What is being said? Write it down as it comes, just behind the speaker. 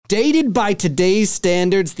dated by today's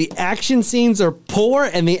standards. The action scenes are poor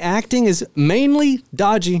and the acting is mainly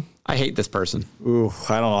dodgy. I hate this person. Ooh,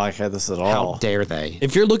 I don't like this at all. How dare they?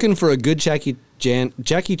 If you're looking for a good Jackie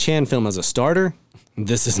Chan film as a starter,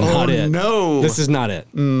 this is not it. No. This is not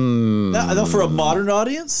it. Now, for a modern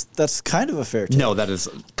audience, that's kind of a fair take. No, that is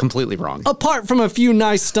completely wrong. Apart from a few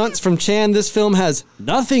nice stunts from Chan, this film has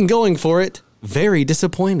nothing going for it. Very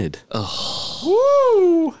disappointed.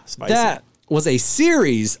 Woo! Spicy. That was a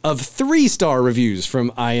series of 3-star reviews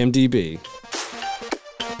from IMDb.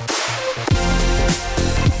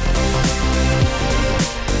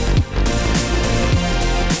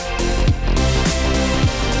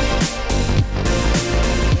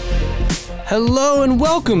 Hello and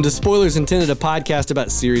welcome to Spoilers Intended, a podcast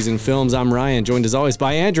about series and films. I'm Ryan, joined as always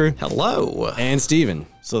by Andrew. Hello. And Steven.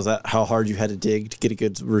 So is that how hard you had to dig to get a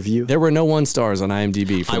good review? There were no 1 stars on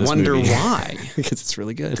IMDb for this movie. I wonder why. Because it's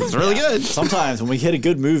really good. It's really good. Sometimes when we hit a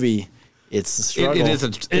good movie, it's a struggle. It is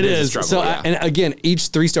a struggle. So, yeah. and again, each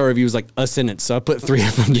 3-star review is like a sentence, so I put 3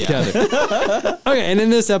 of them together. Okay, and in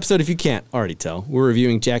this episode, if you can't already tell, we're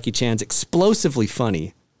reviewing Jackie Chan's explosively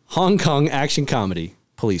funny Hong Kong action comedy,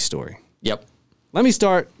 Police Story. Yep. Let me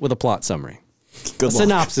start with a plot summary. Good luck.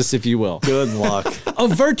 Synopsis, if you will. Good luck. A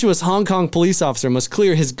virtuous Hong Kong police officer must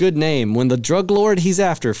clear his good name when the drug lord he's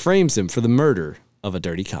after frames him for the murder of a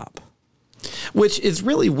dirty cop. Which is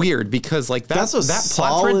really weird because like that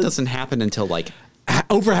plot thread doesn't happen until like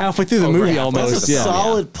Over halfway through the movie almost. That's a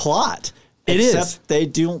solid plot. It Except is. they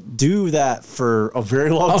don't do that for a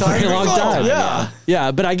very long time. Very long time.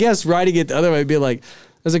 Yeah, but I guess writing it the other way would be like,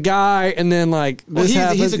 there's a guy, and then like this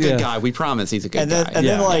happens. He's a good guy. We promise he's a good guy. And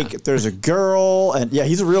then like there's a girl, and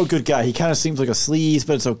he's a real good guy. He kind of seems like a sleaze,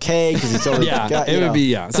 but it's okay because he's already a good guy. It would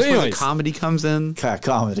be That's So where anyways, the comedy comes in.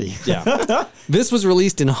 Comedy. Yeah. This was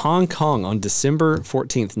released in Hong Kong on December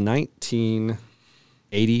 14th,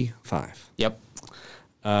 1985. Yep.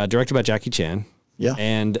 Directed by Jackie Chan. Yeah.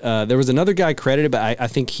 And there was another guy credited, but I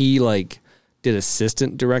think he like did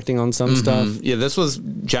assistant directing on some stuff. Yeah, this was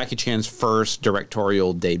Jackie Chan's first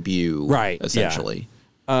directorial debut. Right. Essentially.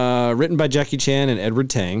 Written by Jackie Chan and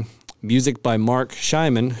Edward Tang. Music by Mark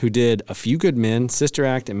Scheiman, who did A Few Good Men, Sister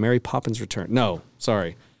Act, and Mary Poppins Return. No,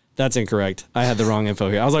 sorry. That's incorrect. I had the wrong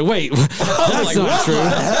info here. I was like, wait, that's not true.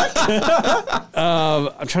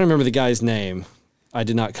 I'm trying to remember the guy's name. I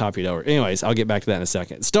did not copy it over. Anyways, I'll get back to that in a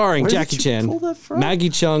second. Starring Jackie Chan,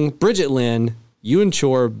 Maggie Cheung, Bridget Lin, Ewan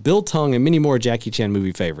Chor, Bill Tung, and many more Jackie Chan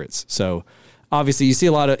movie favorites. So, obviously, you see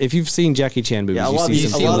a lot of, if you've seen Jackie Chan movies, you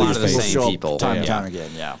see a lot of the favorites. same people. Time and time again,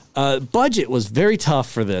 Budget was very tough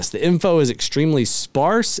for this. The info is extremely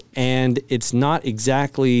sparse, and it's not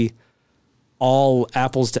exactly all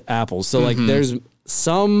apples to apples. So, like, there's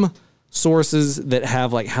some sources that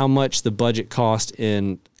have, like, how much the budget cost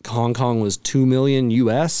in Hong Kong was $2 million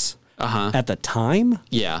US at the time.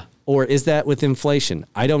 Yeah. Or is that with inflation?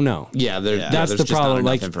 I don't know. Yeah, that's there's the just problem. Not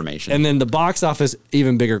Like enough information. And then the box office,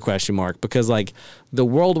 even bigger question mark, because like the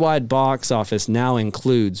worldwide box office now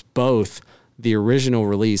includes both the original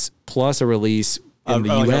release plus a release in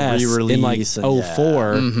the US in like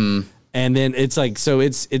 04. And then it's like, so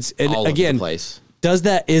it's and all again, over the place. Is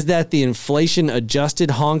that the inflation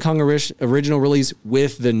adjusted Hong Kong original release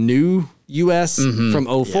with the new US from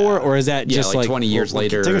 04, or is that just like 20 years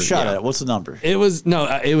later? Take a shot at it. What's the number? It was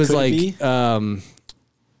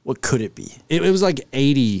What could it be? It was like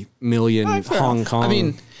 80 million Hong Kong. I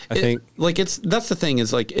mean, I think that's the thing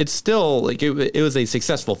is like it's still like it was a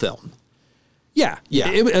successful film. Yeah.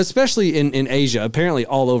 Yeah. Especially in Asia. Apparently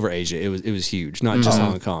all over Asia it was huge, not just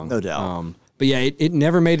Hong Kong. No doubt. But yeah, it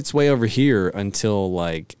never made its way over here until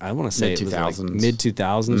like I want to say it was like mid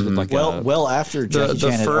 2000s with like well after Jackie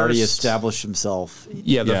Chan had already established himself.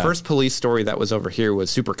 Yeah, the first Police Story that was over here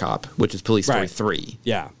was Super Cop, which is Police Story 3.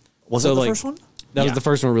 Yeah. Was it the first one? That was the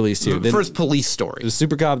first one released too. The first Police Story. It was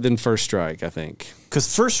Super Cop, then First Strike, I think.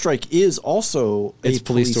 Because First Strike is also a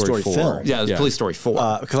Police Story 4. film. Yeah, it was Police Story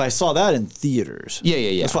 4. Because I saw that in theaters.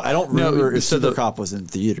 Yeah. That's why I don't remember if Super Cop was in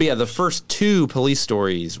theaters. But yeah, the first 2 Police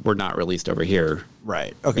Stories were not released over here.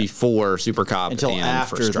 Right. Okay. Before Super Cop until and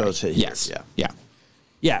after First Strike. those hit here. Yes. Yeah.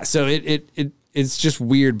 Yeah, so it's just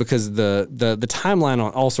weird because the timeline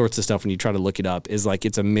on all sorts of stuff when you try to look it up is like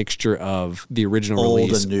it's a mixture of the original Old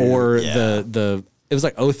release and new, or yeah. the it was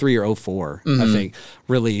like 03 or 04, I think,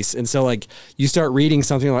 release. And so like you start reading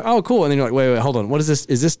something like, oh, cool. And then you're like, wait, hold on. What is this?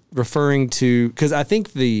 Is this referring to, because I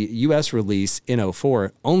think the US release in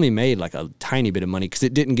 04 only made like a tiny bit of money because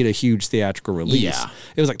it didn't get a huge theatrical release. Yeah.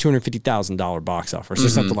 It was like $250,000 box office or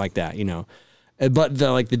something like that, you know? But the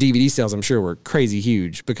DVD sales, I'm sure, were crazy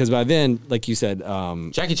huge because by then, like you said,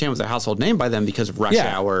 Jackie Chan was a household name by then because of Rush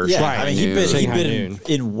Hour. Yeah, Shanghai I mean, he'd Shanghai been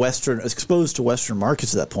in Western, exposed to Western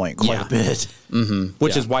markets at that point quite a bit.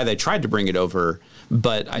 Which is why they tried to bring it over.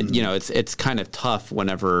 But it's kind of tough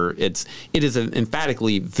whenever it is an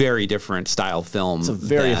emphatically very different style film. It's a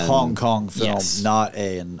very Hong Kong film, Yes. not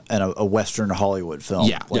a Western Hollywood film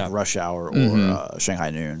like Rush Hour or Shanghai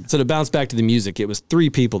Noon. So to bounce back to the music, it was 3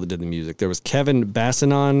 people that did the music. There was Kevin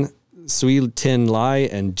Bassanon, Sui Tin Lai,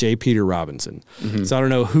 and J. Peter Robinson. So I don't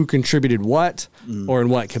know who contributed what or in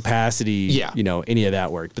what capacity, any of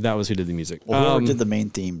that worked, but that was who did the music. Well, whoever did the main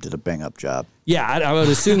theme did a bang-up job. Yeah, I would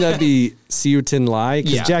assume that'd be Sui Tin Lai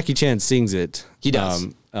because Jackie Chan sings it. He does.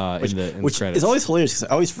 In the Which credits. is always hilarious because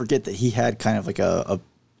I always forget that he had kind of like a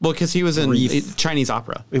Well, because he was in Chinese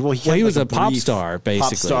opera. well, he was like a pop star, basically.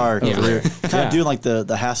 Pop star, Yeah. kind of doing like the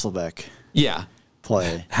Hasselbeck Yeah.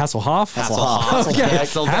 play. Hasselhoff?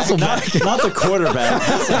 Hasselbeck. Not the quarterback.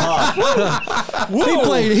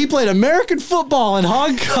 Hasselhoff. He played American football in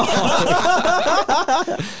Hong Kong.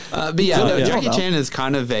 But Jackie Chan is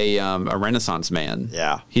kind of a Renaissance man.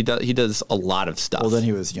 Yeah. He does a lot of stuff. Well, then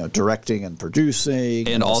he was directing and producing,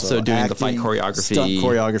 And also doing the fight choreography. stunt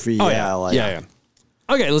choreography. Yeah.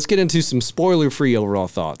 Okay, let's get into some spoiler-free overall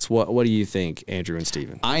thoughts. What do you think, Andrew and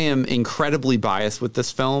Steven? I am incredibly biased with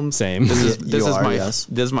this film. Same. This Yes.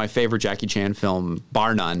 is my favorite Jackie Chan film,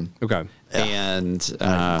 bar none. Okay. And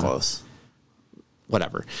Not even close.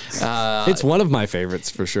 whatever. It's one of my favorites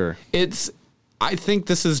for sure. I think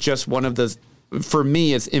this is just one of the, for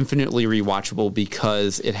me, it's infinitely rewatchable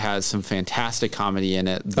because it has some fantastic comedy in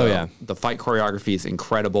it. The fight choreography is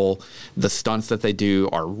incredible. The stunts that they do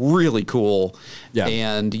are really cool. Yeah.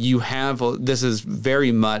 And this is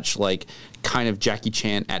very much like kind of Jackie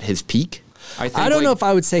Chan at his peak. I don't know if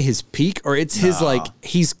I would say his peak or it's his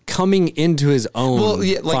he's coming into his own. Well,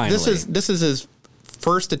 yeah, like finally. this is his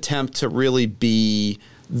first attempt to really be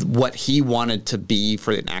what he wanted to be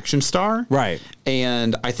for an action star. Right.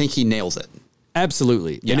 And I think he nails it.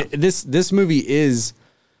 Absolutely. Yeah. And this movie is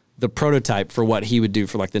the prototype for what he would do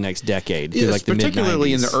for like the next decade. Yes, like the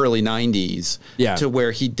particularly in mid-90s. the early 90s. Yeah. To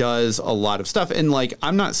where he does a lot of stuff. And like,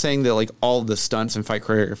 I'm not saying that like all the stunts and fight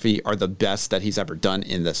choreography are the best that he's ever done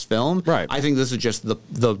in this film. Right. I think this is just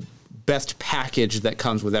the best package that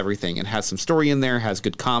comes with everything. It has some story in there, has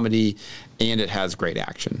good comedy, and it has great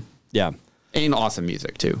action. Yeah. And awesome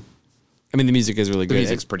music too. I mean, the music is really good. The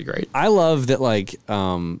music's pretty great. I love that, like,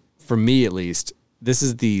 for me at least, this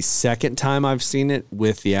is the second time I've seen it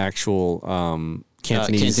with the actual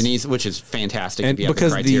Cantonese. Which is fantastic And if you have the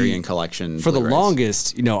because Criterion collection. For the Blu-rays.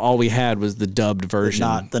 longest, all we had was the dubbed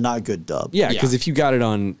version. The not good dub. Yeah, because if you got it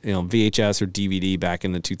on VHS or DVD back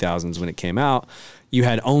in the 2000s when it came out, you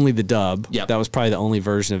had only the dub. Yep. That was probably the only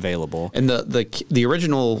version available. And the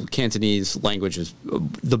original Cantonese language is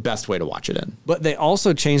the best way to watch it in. But they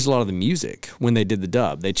also changed a lot of the music when they did the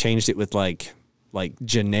dub. They changed it with like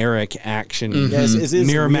generic action, Yes, it is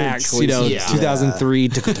Miramax, weird choices. 2003,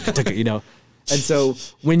 And so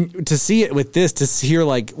to see it with this, to hear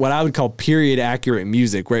like what I would call period accurate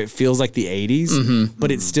music, where it feels like the 80s, but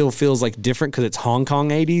it still feels like different because it's Hong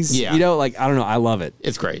Kong 80s. Yeah. I don't know. I love it.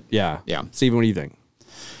 It's great. Yeah. Yeah. Steven, what do you think?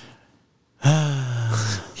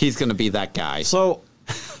 He's going to be that guy. So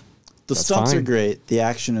the stunts fine. are great. The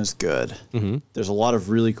action is good. There's a lot of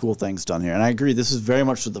really cool things done here. And I agree, this is very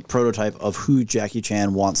much the prototype of who Jackie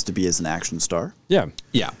Chan wants to be as an action star. Yeah.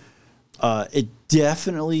 Yeah. It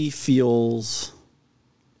definitely feels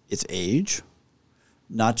its age,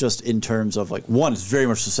 not just in terms of like one. It's very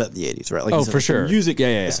much to set in the 80s, right? Like you said, for like, sure. The music,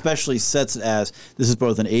 Yeah. especially sets it as this is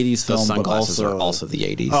both an 80s Those film, but sunglasses also are also the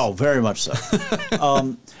 80s. Oh, very much so.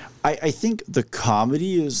 I think the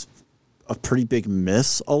comedy is a pretty big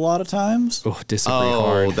miss a lot of times. Oh, disagree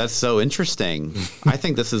hard. That's so interesting. I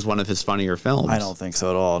think this is one of his funnier films. I don't think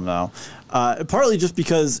so at all. No, partly just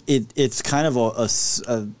because it's kind of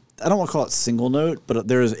a I don't want to call it single note, but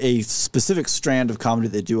there is a specific strand of comedy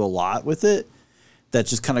they do a lot with it that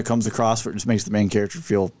just kind of comes across where it just makes the main character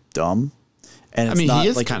feel dumb. And it's he not,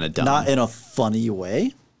 is like, kind of dumb. not in a funny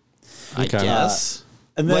way. I Okay. guess.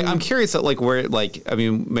 And then I'm curious at where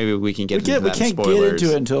maybe we can get into that we in can't spoilers. get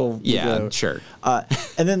into it until we Yeah, go. sure.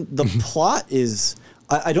 And then the plot is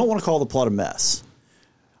I don't want to call the plot a mess.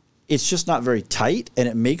 It's just not very tight, and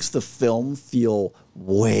it makes the film feel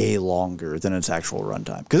way longer than its actual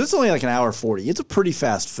runtime. Because it's only like an hour 40. It's a pretty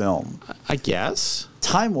fast film, I guess.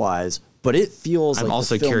 time-wise, but it feels I'm like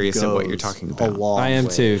also the film curious at what you're goes talking a about. long I am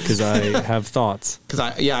way. too, because I have thoughts. Because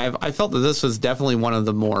I felt that this was definitely one of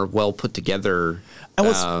the more well put together And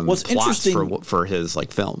what's plots interesting for his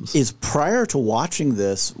films. Is prior to watching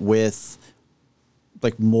this with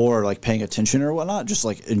like more like paying attention or whatnot, just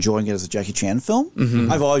like enjoying it as a Jackie Chan film.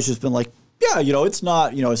 I've always just been like, yeah, it's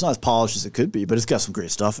not as polished as it could be, but it's got some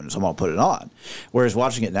great stuff in it, so I'm gonna put it on. Whereas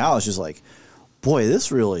watching it now, it's just like, boy,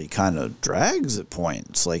 this really kind of drags at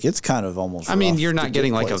points. Like it's kind of almost. I mean, you're not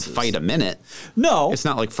getting like a fight a minute. No, it's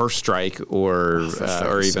not like First Strike or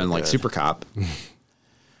even like Super Cop.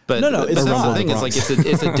 But no, it's that's not. the thing. Is like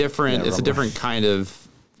it's a different it's a different kind of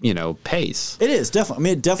pace. It is definitely. I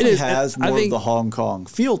mean, it definitely has more of the Hong Kong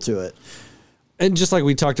feel to it. And just like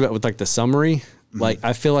we talked about with like the summary, like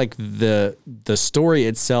I feel like the story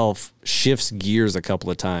itself shifts gears a couple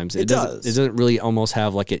of times. It doesn't really almost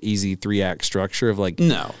have like an easy 3-act structure of like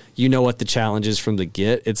what the challenge is from the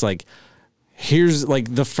get. It's like here's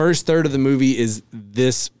like the first third of the movie is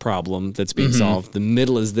this problem that's being solved. The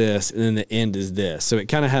middle is this, and then the end is this. So it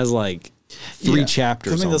kind of has like 3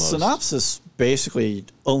 chapters. I mean, almost. the synopsis basically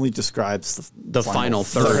only describes the final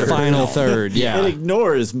third. The final third, yeah. It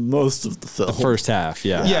ignores most of the film. The first half,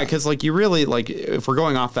 yeah. Yeah, because like you really like if we're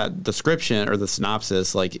going off that description or the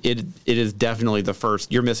synopsis, like it is definitely the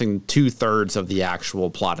first. You're missing 2/3 of the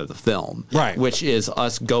actual plot of the film, right? Which is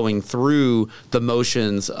us going through the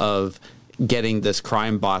motions of getting this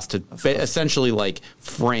crime boss to essentially like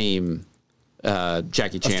frame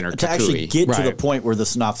Jackie Chan or to Kakui. actually get to the point where the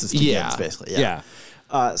synopsis begins, basically. Yeah.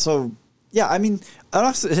 I mean, I'm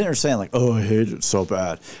not sitting here saying like, oh, I hate it so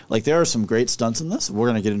bad. Like there are some great stunts in this. We're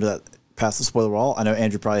gonna get into that past the spoiler wall. I know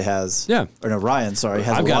Andrew probably has. Yeah. Or no, Ryan. Sorry,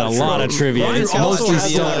 has. I've got a lot of trivia. It's mostly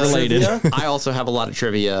stunt related. I also have a lot of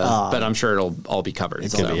trivia, but I'm sure it'll all be covered.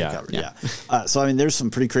 It's all be covered. Yeah. So I mean, there's some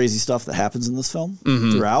pretty crazy stuff that happens in this film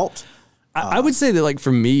throughout. I would say that, like,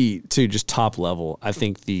 for me, too, just top level, I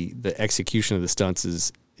think the execution of the stunts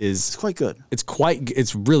is it's quite good.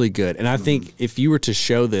 It's really good. And I think if you were to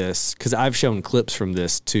show this, because I've shown clips from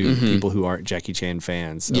this to people who aren't Jackie Chan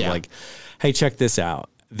fans, of like, hey, check this out.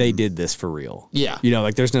 They did this for real. Yeah.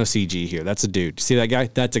 Like, there's no CG here. That's a dude. See that guy?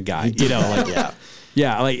 That's a guy. Like,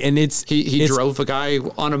 yeah, like, and he drove a guy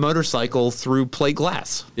on a motorcycle through plate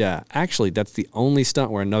glass. Yeah, actually, that's the only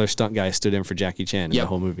stunt where another stunt guy stood in for Jackie Chan in the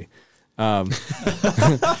whole movie.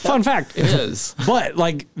 Fun fact. It is. But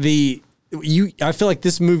like I feel like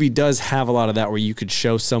this movie does have a lot of that where you could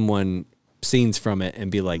show someone scenes from it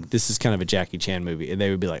and be like, this is kind of a Jackie Chan movie. And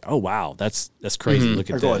they would be like, oh wow, that's crazy.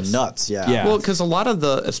 Look at They're this. going nuts. Yeah. Yeah. Well, because a lot of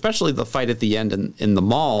especially the fight at the end in the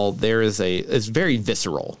mall, it's very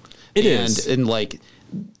visceral. It is. And like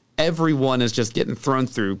everyone is just getting thrown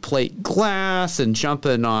through plate glass and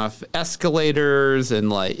jumping off escalators,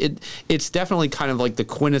 and like it's definitely kind of like the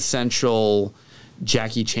quintessential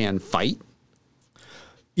Jackie Chan fight.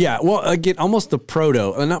 Yeah, well, again, almost the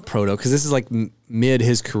not proto, because this is like mid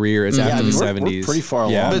his career. It's after the 70s. We're pretty far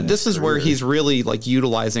along. But this is where he's really like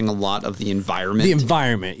utilizing a lot of the environment. The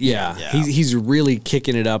environment, yeah. He's really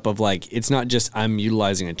kicking it up of like, it's not just I'm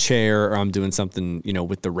utilizing a chair or I'm doing something,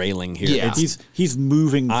 with the railing here. Yeah. He's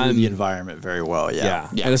moving through the environment very well. Yeah.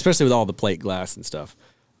 And especially with all the plate glass and stuff.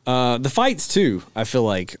 The fights too, I feel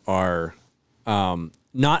like are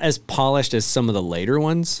not as polished as some of the later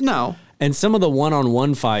ones. No. And some of the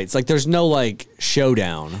one-on-one fights, like there's no like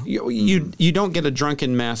showdown. You don't get a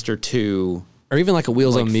Drunken Master 2 or even like a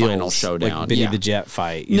Wheels like on Meals final showdown. Like Benny the Jet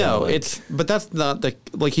fight. But that's not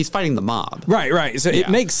like he's fighting the mob. Right. So it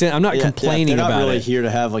makes sense. I'm not complaining they're not about really it. Here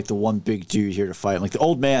to have like the one big dude here to fight. Like the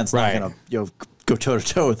old man's not gonna go toe to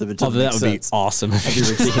toe with him. Although that would be awesome. That'd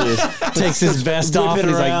be ridiculous. Takes his vest off and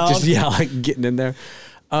he's like getting in there.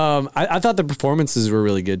 I thought the performances were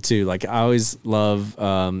really good too. Like I always love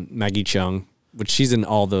Maggie Cheung, which she's in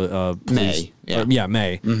all the police,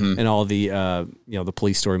 May, and all the the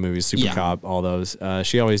police story movies, Super Cop, all those.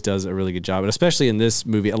 She always does a really good job, and especially in this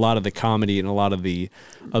movie, a lot of the comedy and a lot of the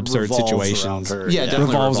absurd situations, definitely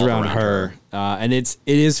revolves around her. And it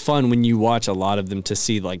is fun when you watch a lot of them to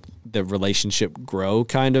see like the relationship grow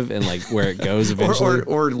kind of and like where it goes eventually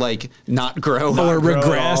or like not grow or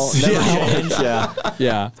regress.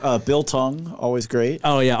 Yeah. Bill Tung, always great.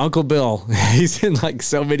 Oh yeah, Uncle Bill. He's in like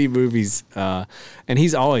so many movies, and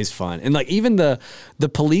he's always fun. And like even the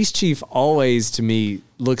police chief always to me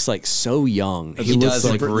looks like so young. He does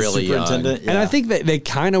look really young. Yeah. And I think that they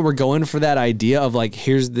kind of were going for that idea of like,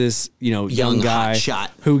 here's this young guy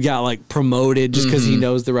who got like promoted just because he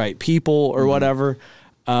knows the right people or whatever.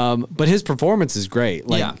 But his performance is great.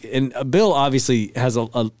 Like, and Bill obviously has a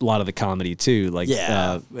lot of the comedy too. Like,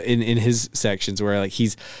 in his sections where like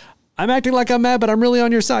I'm acting like I'm mad, but I'm really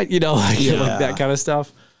on your side. Like that kind of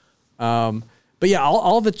stuff. But yeah,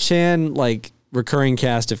 all the Chan like recurring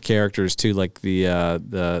cast of characters too, like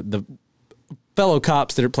the fellow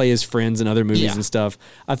cops that play his friends in other movies Yeah. and stuff.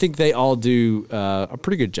 I think they all do a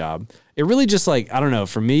pretty good job. It really just like, I don't know,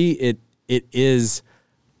 for me,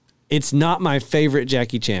 it's not my favorite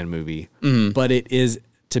Jackie Chan movie, but it is,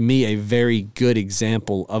 to me, a very good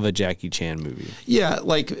example of a Jackie Chan movie. Yeah,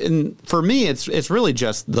 like, and for me, it's really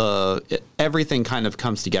just everything kind of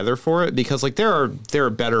comes together for it, because like there are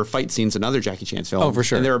better fight scenes in other Jackie Chan films. Oh, for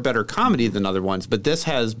sure. And there are better comedy than other ones, but this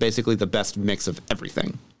has basically the best mix of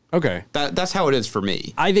everything. Okay. That's how it is for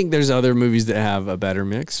me. I think there's other movies that have a better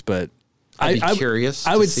mix, but I'd be curious.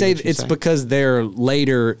 I would say it's because they're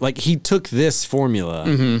later, like he took this formula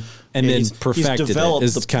and then perfected he's developed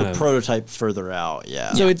it. the prototype further out.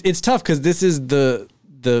 Yeah. So it's tough because this is the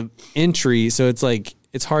entry. So it's like,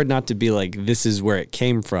 it's hard not to be like, this is where it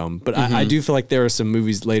came from. But I do feel like there are some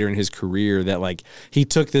movies later in his career that like he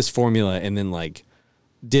took this formula and then like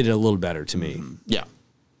did it a little better to me. Yeah.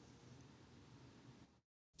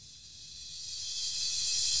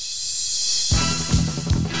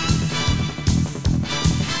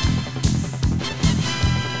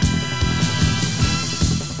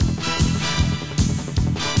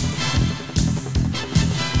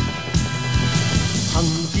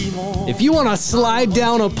 If you want to slide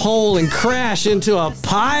down a pole and crash into a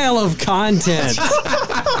pile of content,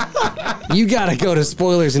 you got to go to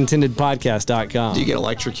spoilersintendedpodcast.com. Do you get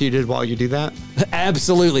electrocuted while you do that?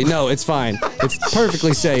 Absolutely. No, it's fine. It's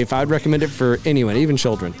perfectly safe. I'd recommend it for anyone, even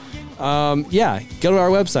children. Yeah, go to our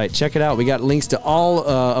website. Check it out. We got links to all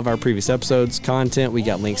of our previous episodes, content. We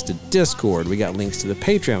got links to Discord. We got links to the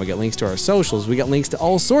Patreon. We got links to our socials. We got links to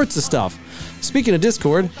all sorts of stuff. Speaking of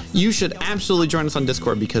Discord, you should absolutely join us on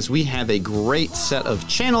Discord, because we have a great set of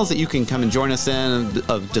channels that you can come and join us in,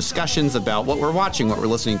 of discussions about what we're watching, what we're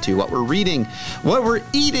listening to, what we're reading, what we're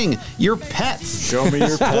eating, your pets. Show me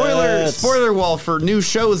your pets. Spoiler wall for new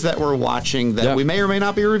shows that we're watching that we may or may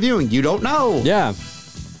not be reviewing. You don't know. yeah.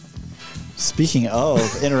 Speaking of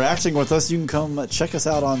interacting with us, you can come check us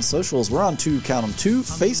out on socials. We're on count 'em, two,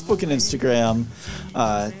 Facebook and Instagram.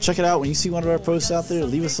 Check it out. When you see one of our posts out there,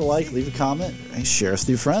 leave us a like, leave a comment, and share us with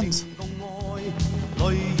your friends.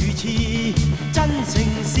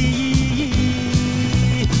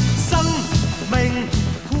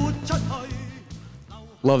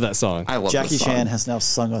 Love that song. I love Jackie this song. Chan has now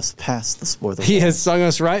sung us past the spoiler He wall. has sung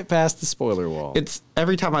us right past the spoiler wall. It's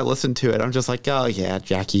every time I listen to it, I'm just like, oh yeah,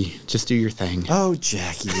 Jackie, just do your thing. Oh,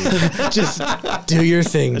 Jackie. Just do your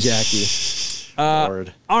thing, Jackie.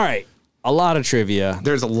 Lord. All right. A lot of trivia.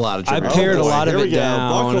 There's a lot of I trivia. pared a lot of Here it we go.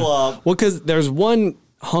 down. Buckle up. Well, because there's one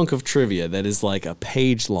hunk of trivia that is like a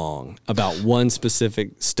page long about one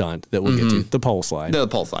specific stunt that we'll get to, the pole slide. The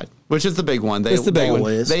pole slide, which is the big one. It's the big one.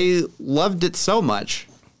 They loved it so much,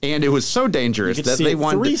 and it was so dangerous You could that see they it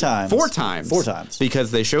wanted 3 times. 4 times. 4 times.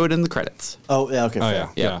 Because they show it in the credits. Oh, yeah, okay. Oh, fair.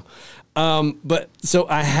 yeah. But so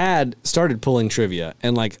I had started pulling trivia,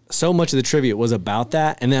 and like so much of the trivia was about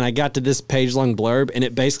that. And then I got to this page long blurb, and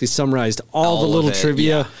it basically summarized all the of little it,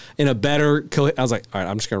 trivia yeah. in a better. I was like, all right,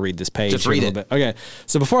 I'm just going to read this page. Just here read a little it. bit. Okay.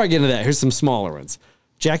 So before I get into that, here's some smaller ones.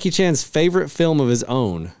 Jackie Chan's favorite film of his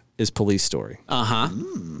own is Police Story.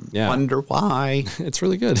 Yeah. Wonder why. It's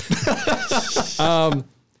really good.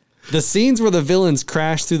 The scenes where the villains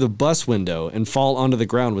crash through the bus window and fall onto the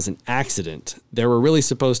ground was an accident. They were really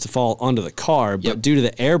supposed to fall onto the car, but due to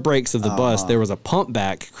the air brakes of the bus, there was a pump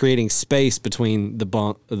back, creating space between the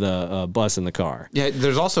bus and the car. Yeah,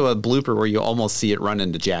 there's also a blooper where you almost see it run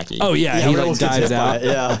into Jackie. Oh, yeah, he we're like almost gets dives hit by out. it,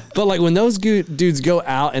 yeah. But like when those dudes go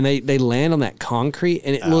out and they land on that concrete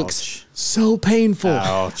and it looks so painful.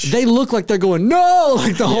 Ouch. They look like they're going, no,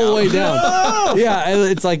 like the whole way down. Yeah, and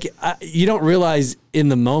it's like you don't realize in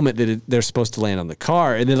the moment that they're supposed to land on the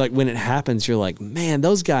car. And then like when it happens, you're like, man,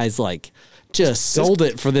 those guys like just sold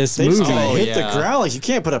it for this They movie. just kinda hit yeah. the ground. Like, you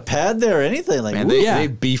can't put a pad there or anything. Like, Man, woo. they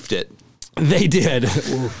beefed it. They did.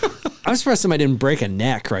 I'm surprised somebody didn't break a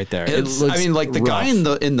neck right there. It looks I mean, like the guy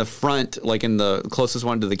rough. in the front, like in the closest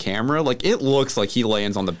one to the camera, like it looks like he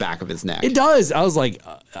lands on the back of his neck. It does. I was like,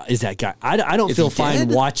 is that guy? I don't feel he fine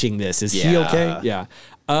dead? watching this. Is he Yeah. okay? Yeah.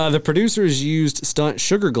 The producers used stunt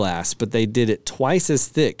sugar glass, but they did it twice as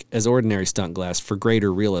thick as ordinary stunt glass for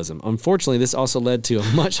greater realism. Unfortunately, this also led to a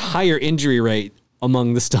much higher injury rate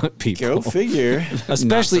among the stunt people. Go figure.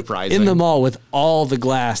 Especially surprising. in the mall with all the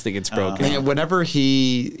glass that gets broken. Man, whenever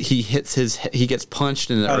he hits he gets punched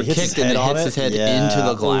and or he hits his kicked and head it on hits it? his head Yeah. into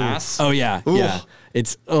the Ooh. glass. Oh yeah, yeah.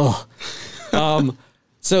 It's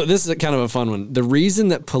So this is a kind of a fun one. The reason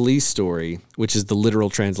that Police Story, which is the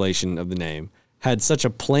literal translation of the name, had such a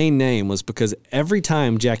plain name was because every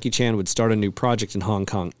time Jackie Chan would start a new project in Hong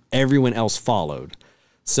Kong, everyone else followed.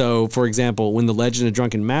 So, for example, when The Legend of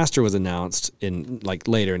Drunken Master was announced in like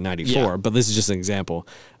later in 94, but this is just an example,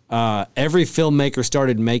 every filmmaker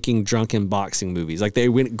started making drunken boxing movies. Like they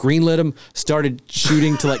greenlit them, started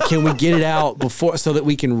shooting to like, can we get it out before so that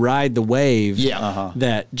we can ride the wave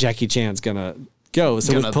that Jackie Chan's gonna go.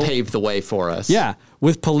 So gonna pave the way for us. Yeah.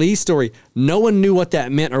 With Police Story, no one knew what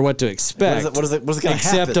that meant or what to expect. What is it going to happen?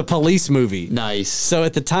 Except a police movie. Nice. So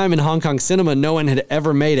at the time in Hong Kong cinema, no one had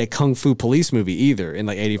ever made a kung fu police movie either in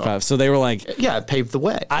like 85. So they were like, yeah, it paved the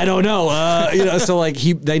way. I don't know. So like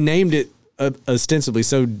they named it ostensibly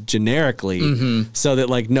so generically so that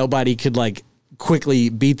like nobody could like quickly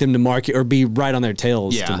beat them to market or be right on their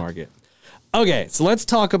tails to market. Okay, so let's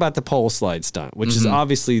talk about the pole slide stunt, which is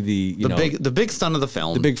obviously the big stunt of the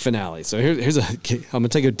film, the big finale. So here's I'm gonna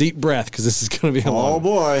take a deep breath because this is gonna be a long. Oh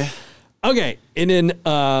boy. Okay, in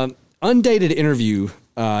an undated interview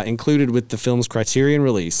included with the film's Criterion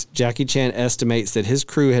release, Jackie Chan estimates that his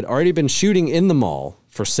crew had already been shooting in the mall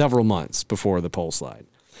for several months before the pole slide.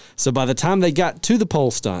 So by the time they got to the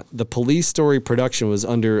pole stunt, the Police Story production was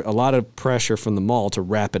under a lot of pressure from the mall to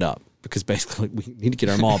wrap it up. Because basically we need to get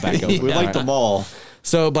our mall back open. We like the mall.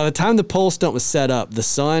 So by the time the pole stunt was set up, the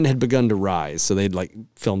sun had begun to rise. So they'd like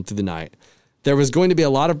filmed through the night. There was going to be a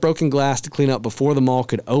lot of broken glass to clean up before the mall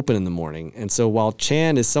could open in the morning. And so while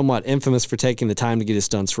Chan is somewhat infamous for taking the time to get his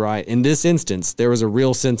stunts right, in this instance, there was a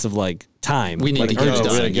real sense of like time. We need to get it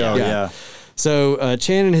done. Yeah. So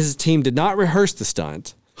Chan and his team did not rehearse the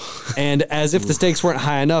stunt. And as if the stakes weren't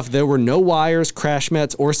high enough, there were no wires, crash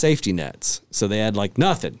nets, or safety nets. So they had like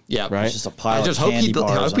nothing. Yeah, right. It's just a pile I just of hope candy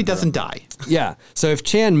bars he doesn't die. Yeah. So if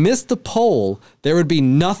Chan missed the pole, there would be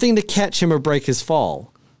nothing to catch him or break his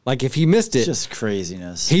fall. Like if he missed it, It's just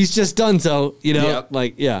craziness. he's just done so. Yep.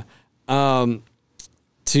 Like yeah.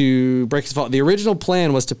 To break his fall, the original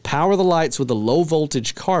plan was to power the lights with a low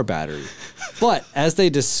voltage car battery. But as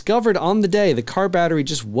they discovered on the day, the car battery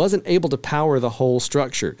just wasn't able to power the whole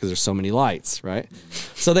structure because there's so many lights, right?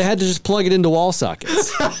 So they had to just plug it into wall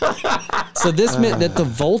sockets. So this meant that the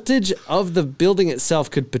voltage of the building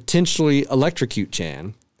itself could potentially electrocute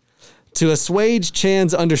Chan. To assuage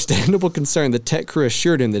Chan's understandable concern, the tech crew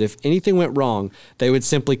assured him that if anything went wrong, they would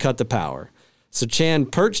simply cut the power. So Chan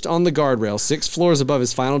perched on the guardrail 6 floors above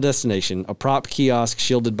his final destination, a prop kiosk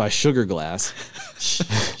shielded by sugar glass.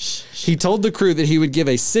 He told the crew that he would give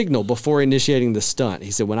a signal before initiating the stunt.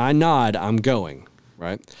 He said, when I nod, I'm going,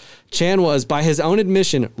 right? Chan was, by his own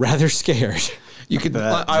admission, rather scared. You could.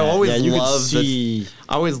 I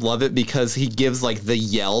always love it because he gives like the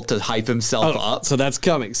yell to hype himself up. So that's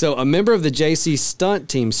coming. So a member of the JC stunt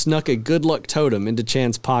team snuck a good luck totem into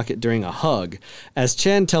Chan's pocket during a hug. As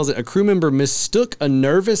Chan tells it, a crew member mistook a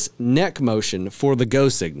nervous neck motion for the go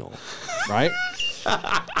signal, right?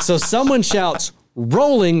 So someone shouts,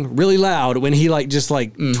 rolling really loud when he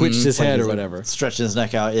twitched his head or whatever. Stretching his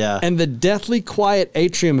neck out, yeah. And the deathly quiet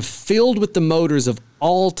atrium filled with the motors of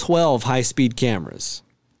all 12 high-speed cameras.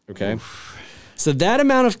 Okay? Oof. So that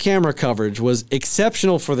amount of camera coverage was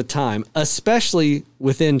exceptional for the time, especially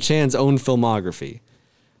within Chan's own filmography.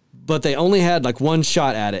 But they only had like one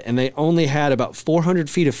shot at it, and they only had about 400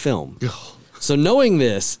 feet of film. So knowing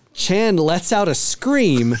this, Chan lets out a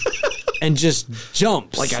scream and just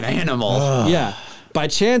jumps. Like an animal. Yeah. By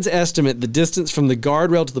Chan's estimate, the distance from the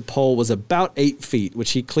guardrail to the pole was about 8 feet,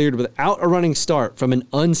 which he cleared without a running start from an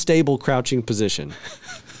unstable crouching position.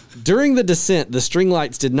 During the descent, the string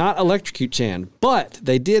lights did not electrocute Chan, but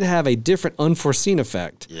they did have a different unforeseen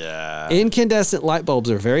effect. Yeah. Incandescent light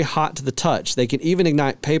bulbs are very hot to the touch. They can even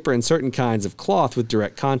ignite paper and certain kinds of cloth with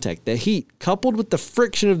direct contact. The heat, coupled with the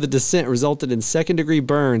friction of the descent, resulted in second-degree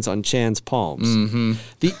burns on Chan's palms. Mm-hmm.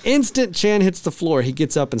 The instant Chan hits the floor, he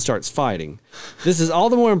gets up and starts fighting. This is all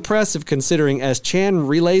the more impressive considering, as Chan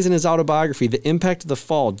relays in his autobiography, the impact of the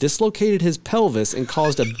fall dislocated his pelvis and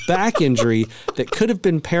caused a back injury that could have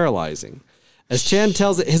been paralyzing. As Chan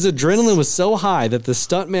tells it, his adrenaline was so high that the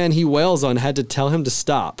stuntman he wails on had to tell him to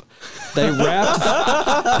stop. They wrapped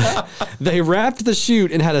the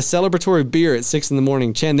shoot and had a celebratory beer at 6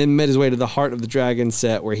 a.m. Chan then made his way to the Heart of the Dragon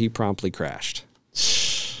set where he promptly crashed.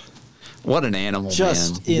 What an animal,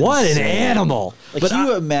 Just man. insane. What an animal. Like, can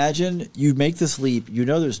you imagine you make this leap, you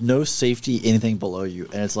know there's no safety, anything below you,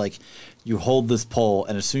 and it's like you hold this pole,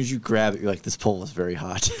 and as soon as you grab it, you're like, this pole is very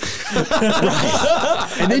hot.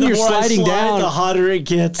 Right. And then you're sliding down. The hotter it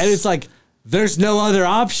gets. And it's like, there's no other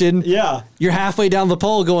option. Yeah. You're halfway down the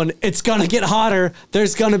pole going, it's going to get hotter.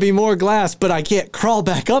 There's going to be more glass, but I can't crawl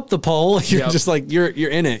back up the pole. You're just like, you're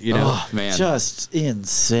in it, you know? Oh, man. Just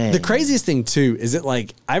insane. The craziest thing, too, is that,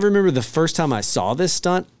 like, I remember the first time I saw this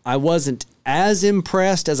stunt, I wasn't as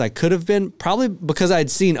impressed as I could have been, probably because I'd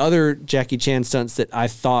seen other Jackie Chan stunts that I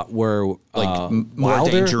thought were more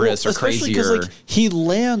wilder. dangerous or crazier. Like, he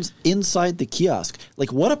lands inside the kiosk.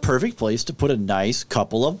 Like, what a perfect place to put a nice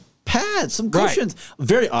couple of pads, some cushions. Right.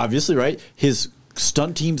 Very obviously, right? His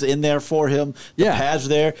stunt team's in there for him. The pads are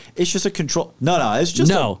there. It's just a control. No, it's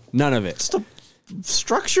just none of it. Just a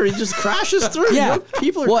structure. He just crashes through. Yeah,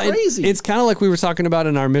 people are crazy. It's kind of like we were talking about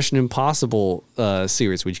in our Mission Impossible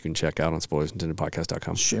series, which you can check out on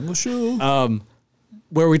spoilersintendedpodcast.com. Shameless show.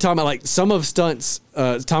 Where we talk about like some of stunts,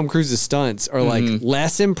 Tom Cruise's stunts are like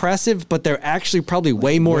less impressive, but they're actually probably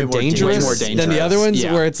way more dangerous than the other ones.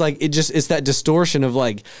 Yeah. Where it's like it's that distortion of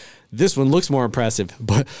like, this one looks more impressive,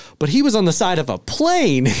 but he was on the side of a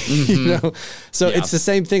plane, you know? So it's the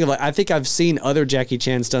same thing of like, I think I've seen other Jackie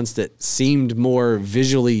Chan stunts that seemed more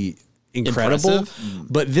visually incredible,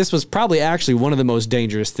 but this was probably actually one of the most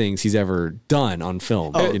dangerous things he's ever done on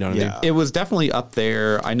film. You know what I mean? It was definitely up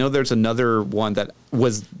there. I know there's another one that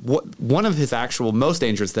was one of his actual most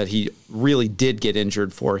dangerous that he really did get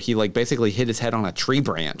injured for. He like basically hit his head on a tree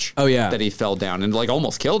branch. Oh yeah, that he fell down and like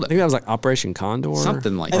almost killed him. I think that was like Operation Condor,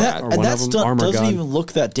 something like that. And that stunt doesn't even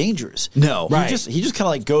look that dangerous. No, he just kind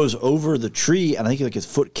of like goes over the tree, and I think like his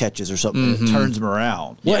foot catches or something, and it turns him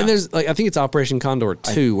around. Well, and there's like I think it's Operation Condor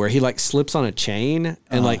 2, where he like slips on a chain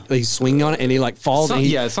and like he's swinging on it, and he like falls. Something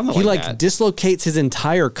he like that. Dislocates his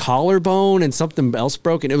entire collarbone, and something else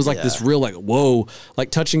broke, and it was like this real like whoa,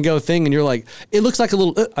 like touch and go thing, and you're like, it looks like a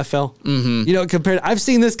little I fell, you know, compared to, I've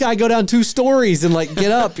seen this guy go down 2 stories and like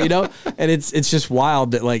get up, you know, and it's just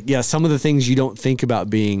wild that like some of the things you don't think about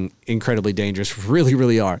being incredibly dangerous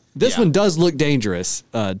really are. This one does look dangerous,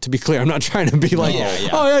 to be clear. I'm not trying to be like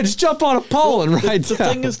just jump on a pole and ride the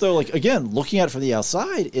thing is though, like again, looking at it from the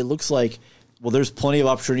outside, it looks like, well, there's plenty of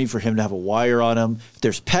opportunity for him to have a wire on him.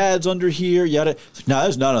 There's pads under here, yada. No,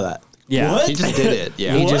 there's none of that. Yeah, what? He just did it.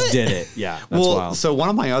 Yeah, he just did it. Yeah, that's wild. So one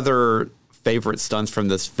of my other favorite stunts from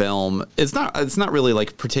this film, it's not really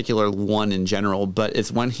like particular one in general, but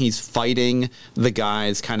it's when he's fighting the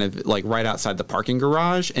guys kind of like right outside the parking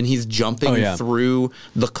garage, and he's jumping through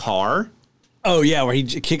the car. Oh yeah, where he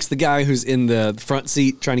kicks the guy who's in the front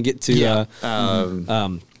seat trying to get to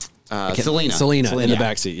Selena in the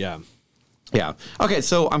back seat. Yeah. Okay,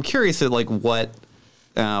 so I'm curious at like what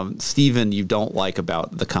Steven, you don't like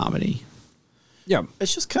about the comedy. Yeah,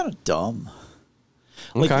 it's just kind of dumb.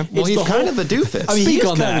 Okay, like, well, he's kind of a doofus. I mean, Speak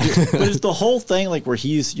on that. But it's the whole thing, like where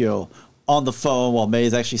he's on the phone while May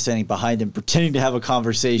is actually standing behind him, pretending to have a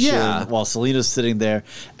conversation while Selena's sitting there,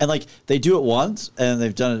 and like they do it once, and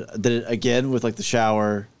did it again with like the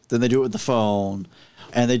shower, then they do it with the phone,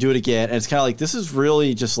 and they do it again, and it's kind of like this is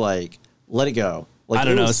really just like let it go. Like, I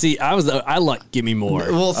don't know. See, I like give me more.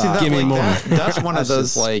 Well, see, give me more. That's one of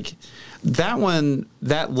those like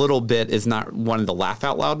that little bit is not one of the laugh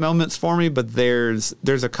out loud moments for me, but there's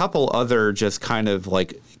a couple other just kind of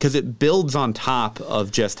like because it builds on top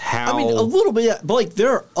of just how. I mean, a little bit, but like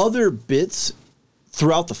there are other bits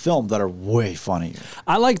throughout the film that are way funnier.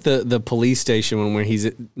 I like the police station when he's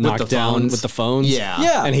knocked down with the phones.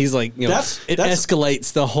 Yeah. And he's like, that's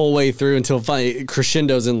escalates the whole way through until finally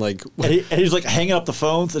crescendos in like. And he's like hanging up the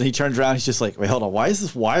phones, and he turns around. He's just like, wait, hold on, why is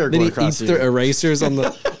this wire going across here? Then he eats the erasers on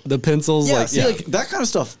the pencils. Like that kind of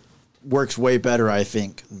stuff works way better, I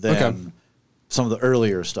think, than some of the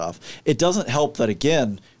earlier stuff. It doesn't help that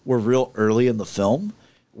again we're real early in the film.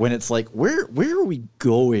 When it's like, where are we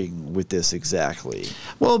going with this exactly?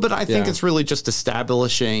 Well, but I think it's really just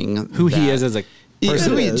establishing who he is as a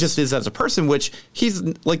person. Who he just is as a person, which he's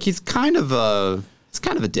kind of a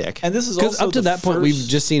dick. And this is also up to that point we've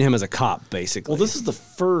just seen him as a cop, basically. Well, this is the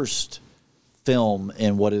first film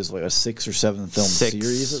in what is like a 6 or 7 film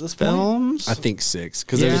series at this point. I think 6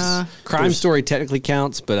 because there's Crime Story technically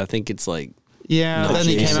counts, but I think it's like. Yeah, then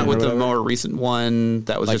he came out with a more recent one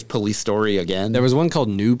that was just Police Story again. There was one called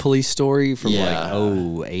New Police Story from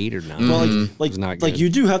 08 or 9. Well, like you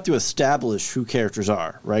do have to establish who characters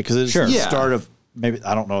are, right? Because it's the start of maybe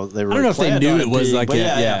I don't know. I don't know if they knew it was like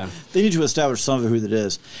yeah. They need to establish some of who that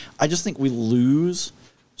is. I just think we lose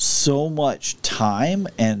so much time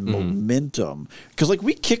and momentum because like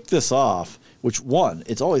we kicked this off, which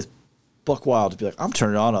it's always buck wild to be like, I'm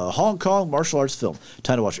turning on a Hong Kong martial arts film.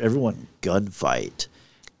 Time to watch everyone gunfight.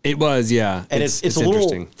 It was, yeah. And it's a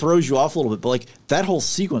little, throws you off a little bit, but like that whole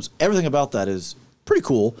sequence, everything about that is pretty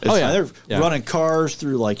cool. They're running cars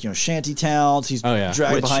through like, shanty towns. He's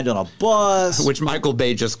dragged behind on a bus. Which Michael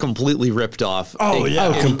Bay just completely ripped off.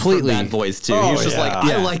 Completely. That voice too. He was just like,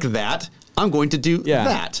 I like that. I'm going to do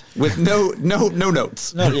that with no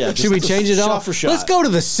notes. No, yeah, Should we change it all? For shot. Let's go to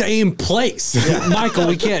the same place. Michael,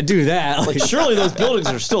 we can't do that. Like, surely those buildings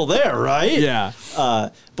are still there, right? Yeah.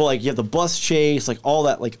 But like you have the bus chase, like all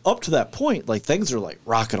that, like up to that point, like things are like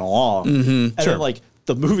rocking along. And then like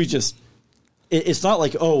the movie just, it's not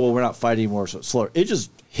like, oh, well, we're not fighting anymore, so it's slower. It just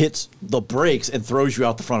hits the brakes and throws you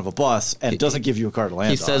out the front of a bus and doesn't give you a car to land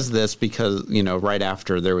on. He says this because, right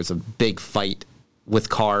after there was a big fight with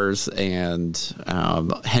cars and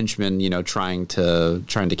henchmen, trying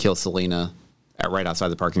to kill Selena right outside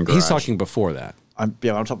the parking garage. He's talking before that. I'm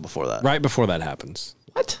talking before that. Right before that happens.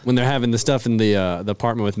 What? When they're having the stuff in the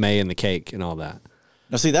apartment with May and the cake and all that.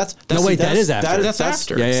 Now, see, that is after. That's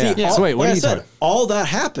after. Yeah. See, So wait, what are you talking? All that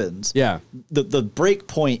happens. Yeah. The break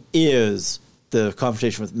point is the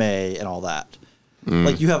confrontation with May and all that.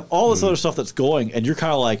 Like you have all this other stuff that's going, and you're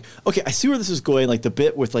kind of like, okay, I see where this is going. Like the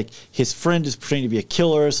bit with like his friend is pretending to be a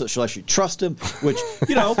killer, so she'll actually trust him. Which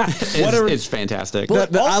whatever. It's fantastic.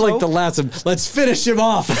 But I also- like the last of, let's finish him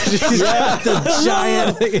off. He's got the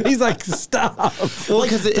giant thing. He's like, stop. Well,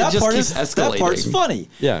 because it just part keeps escalating. That part's funny.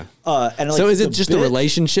 Yeah. And like So is it the just the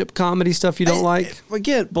relationship comedy stuff you don't like?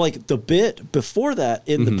 Again, but like the bit before that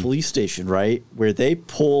in the police station, right, where they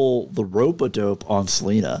pull the rope-a-dope on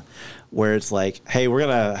Selena, where it's like, hey, we're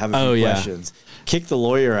gonna have a few questions, kick the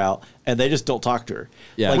lawyer out, and they just don't talk to her.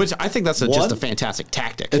 Yeah. Like, Which I think that's just a fantastic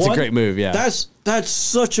tactic. It's a great move, yeah. That's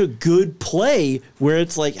such a good play where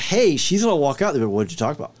it's like, hey, she's gonna walk out there. What did you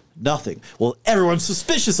talk about? Nothing. Well, everyone's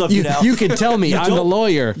suspicious of you now. You can tell me. I'm the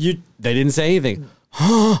lawyer. They didn't say anything.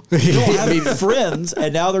 You don't have any friends,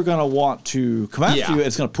 and now they're gonna want to come after you. And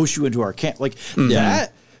it's gonna push you into our camp. Like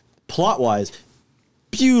that, plot wise.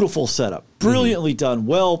 Beautiful setup, brilliantly done,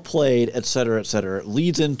 well played, et cetera, et cetera. It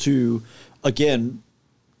leads into, again,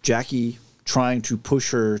 Jackie trying to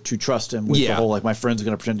push her to trust him with the whole, like, my friend's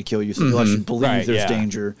going to pretend to kill you, so you'll actually believe there's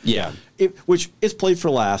danger. Yeah. Which is played for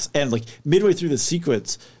laughs. And, like, midway through the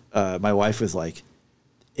sequence, my wife was like,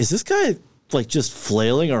 is this guy, like, just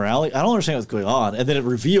flailing around? Like, I don't understand what's going on. And then it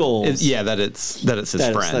reveals... that it's his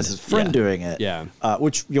friend. That's his friend doing it. Yeah.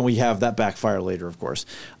 Which, we have that backfire later, of course.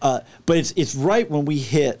 But it's right when we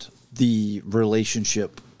hit the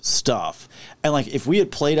relationship stuff. And, like, if we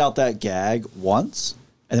had played out that gag once,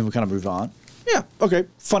 and then we kind of moved on, yeah, okay,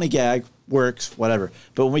 funny gag, works, whatever.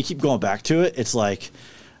 But when we keep going back to it, it's like,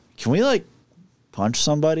 can we, like, punch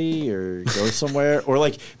somebody or go somewhere? Or,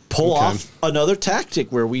 like... pull off another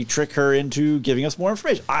tactic where we trick her into giving us more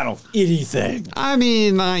information. I don't anything. I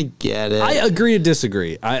mean, I get it. I agree to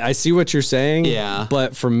disagree. I see what you're saying. Yeah.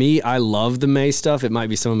 But for me, I love the May stuff. It might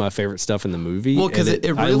be some of my favorite stuff in the movie. Well, because it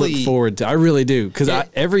I look really... forward to. I really do. Because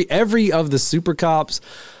every of the Super Cops,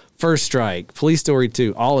 First Strike, Police Story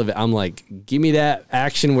 2, all of it, I'm like, give me that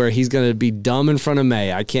action where he's going to be dumb in front of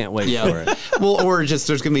May. I can't wait for it. Well, or just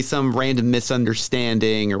there's going to be some random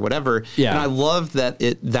misunderstanding or whatever. Yeah. And I love that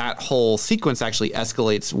that whole sequence actually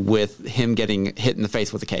escalates with him getting hit in the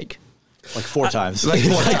face with a cake. Like 4 times. Like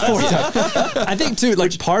 4 times. I think, too,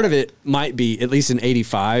 like part of it might be, at least in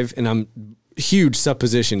 85, and I'm huge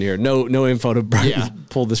supposition here. No info to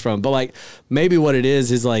pull this from. But like maybe what it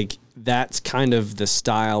is like, that's kind of the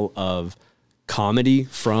style of comedy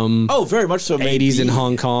from very much so 80s in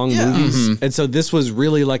Hong Kong movies. And so this was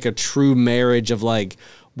really like a true marriage of like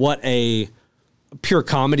what a pure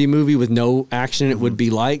comedy movie with no action it would be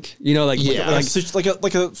like. like a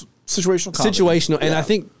situational comedy. Situational. And I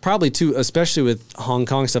think probably too, especially with Hong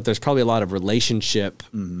Kong stuff, there's probably a lot of relationship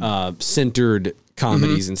centered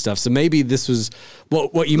comedies and stuff. So maybe this was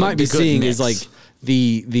what you might be seeing is like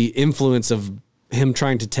the influence of him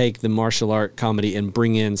trying to take the martial art comedy and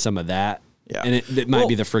bring in some of that. Yeah. And it might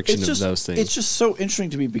be the friction of those things. It's just so interesting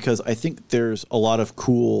to me because I think there's a lot of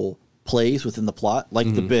cool plays within the plot,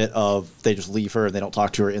 like the bit of they just leave her and they don't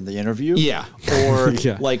talk to her in the interview. Yeah. Or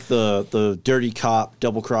like the dirty cop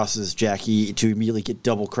double crosses Jackie to immediately get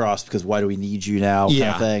double crossed because why do we need you now kind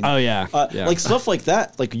of thing. Oh, yeah. Like stuff like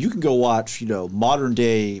that. Like you can go watch, modern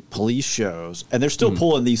day police shows and they're still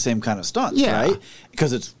pulling these same kind of stunts, right?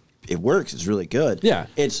 Because it works. It's really good. Yeah.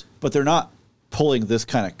 But they're not pulling this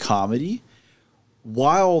kind of comedy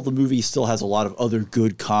while the movie still has a lot of other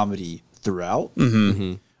good comedy throughout.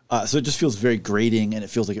 So it just feels very grating and it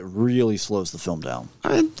feels like it really slows the film down.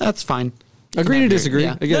 That's fine. Agree to disagree.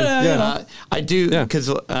 Yeah. Again, I do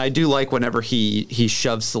because I do like whenever he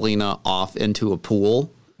shoves Selena off into a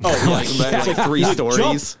pool. Oh, like 3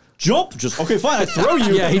 stories. Jump! Just okay, fine. I throw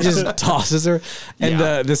you. Yeah, he just tosses her,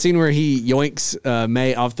 and the scene where he yoinks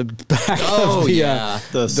May off the back of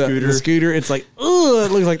the scooter. The scooter. It's like, ugh,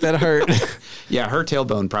 it looks like that hurt. Yeah, her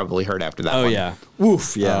tailbone probably hurt after that. Oh one. yeah,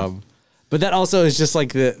 woof. Yeah. But that also is just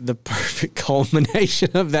like the perfect culmination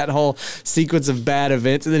of that whole sequence of bad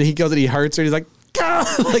events. And then he goes and he hurts her. And he's like, "Gah!"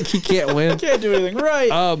 Like he can't win. Can't do anything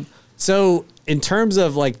right. So in terms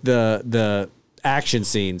of like the action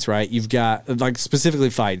scenes, right? You've got like specifically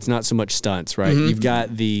fights, not so much stunts, right? Mm-hmm. You've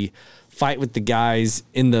got the fight with the guys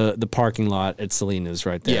in the parking lot at Selena's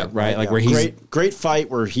right there, right? Like where he's great fight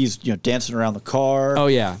where he's dancing around the car. Oh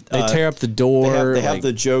yeah, they tear up the door. They have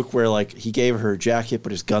the joke where like he gave her a jacket,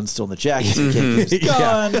 but his gun's still in the jacket. He can't get his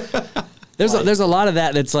gun. There's a lot of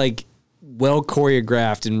that's like well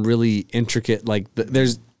choreographed and really intricate. Like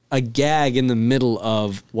there's a gag in the middle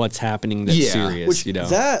of what's happening that's serious. Which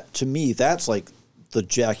that to me, that's like the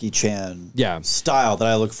Jackie Chan Yeah. style that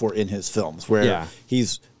I look for in his films, where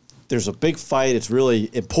there's a big fight, it's really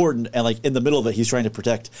important, and like in the middle of it, he's trying to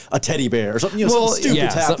protect a teddy bear or something. Something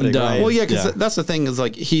stupid's happening. dumb. Right? Well, yeah, because that's the thing is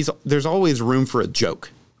like there's always room for a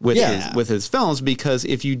joke with his films, because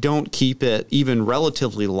if you don't keep it even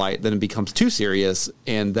relatively light, then it becomes too serious,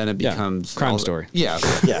 and then it becomes crime story. Yeah,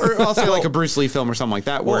 or I'll say like a Bruce Lee film or something like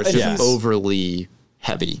that, where it's just overly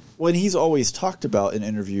heavy. When he's always talked about in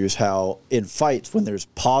interviews how in fights when there's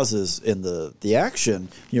pauses in the action,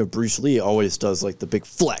 Bruce Lee always does like the big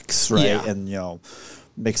flex, right? Yeah. And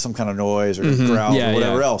makes some kind of noise or growl or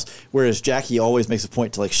whatever else. Whereas Jackie always makes a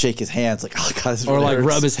point to like shake his hands, like, oh god, this really hurts.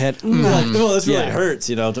 rub his head. Like, oh, this really hurts,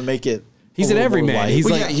 to make it. He's an everyman. He's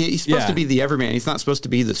he's supposed to be the everyman. He's not supposed to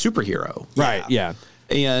be the superhero, right? Yeah.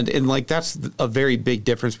 And like that's a very big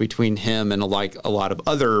difference between him and like a lot of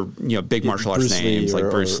other big martial arts names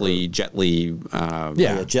like Bruce Lee, Jet Li,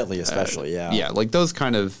 Jet Li especially, like those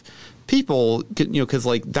kind of people, because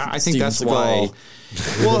like that, I think that's why.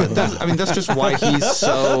 Well, that's just why he's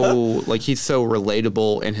so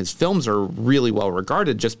relatable, and his films are really well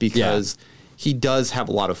regarded, just because he does have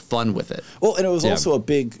a lot of fun with it. Well, and it was also a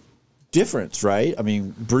big difference, right? I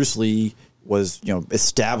mean, Bruce Lee was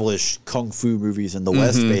established kung fu movies in the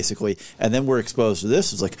West basically, and then we're exposed to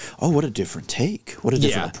this. It's like, oh, what a different take, what a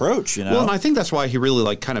different approach, Well, and I think that's why he really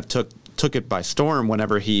like kind of took it by storm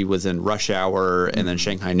whenever he was in Rush Hour and then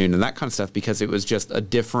Shanghai Noon and that kind of stuff, because it was just a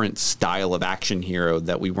different style of action hero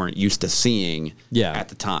that we weren't used to seeing at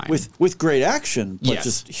the time. With great action, but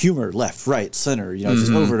just humor left, right, center,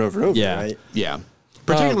 just over and over and over, right? Yeah.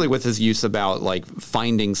 Particularly with his use about like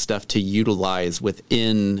finding stuff to utilize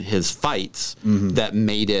within his fights that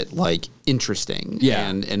made it like interesting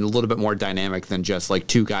and a little bit more dynamic than just like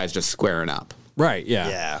two guys just squaring up. Right. Yeah.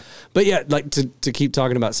 Yeah. But like to keep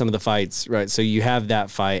talking about some of the fights, right? So you have that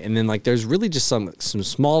fight, and then like there's really just some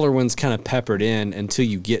smaller ones kind of peppered in until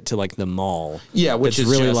you get to like the mall. Yeah, which is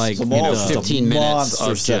really just, like the mall 15 minutes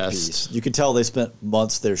of set piece. You can tell they spent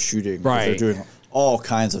months there shooting. Right. They're doing all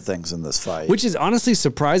kinds of things in this fight. Which is honestly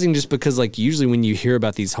surprising, just because like usually when you hear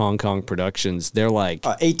about these Hong Kong productions, they're like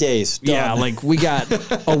 8 days. Done. Yeah, like we got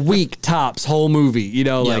a week tops, whole movie,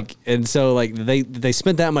 like, and so like they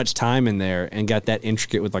spent that much time in there and got that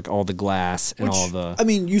intricate with like all the glass and all the. I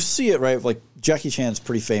mean, you see it, right? Like Jackie Chan's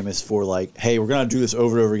pretty famous for like, hey, we're gonna do this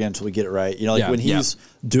over and over again until we get it right. When he's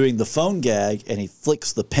doing the phone gag and he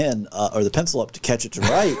flicks the pen or the pencil up to catch it to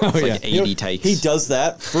write. It's like 80 takes. He does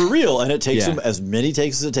that for real, and it takes him as many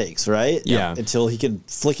takes as it takes, right? Yeah. Until he can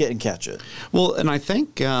flick it and catch it. Well, and I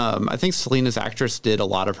think Selena's actress did a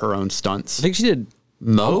lot of her own stunts. I think she did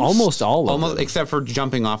almost all of them, except for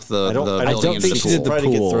jumping off the I don't building think she did the pool. pool. To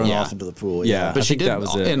get thrown off into the pool. Yeah. But she did that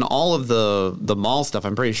was it. in all of the mall stuff.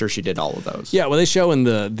 I'm pretty sure she did all of those. Yeah, well, they show in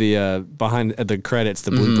the behind the credits,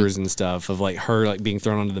 the bloopers and stuff of like her like being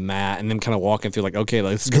thrown onto the mat and then kind of walking through like, okay,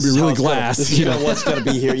 like, this is gonna be really glass. This is what's gonna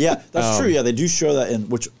be here. Yeah, that's true. Yeah, they do show that in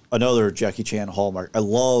another Jackie Chan hallmark. I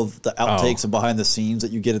love the outtakes and behind the scenes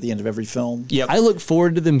that you get at the end of every film. Yep. I look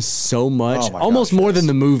forward to them so much, Oh my almost gosh, more than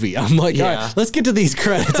the movie. I'm like, all Yeah. right, let's get to these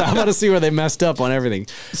credits. I want to see where they messed up on everything.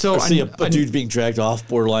 So I see a dude being dragged off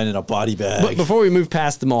borderline in a body bag. But before we move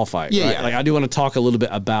past the mall fight, Yeah, right? yeah. Like I do want to talk a little bit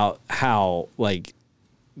about how like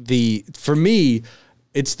for me,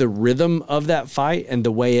 it's the rhythm of that fight and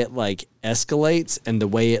the way it like escalates and the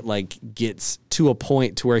way it like gets to a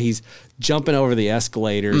point to where he's jumping over the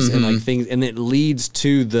escalators and like things, and it leads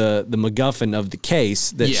to the MacGuffin of the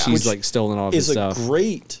case that she's like stolen all of his stuff. It's a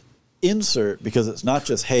great insert because it's not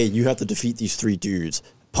just, hey, you have to defeat these three dudes,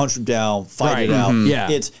 punch them down, fight it out.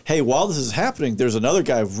 Yeah. It's, hey, while this is happening, there's another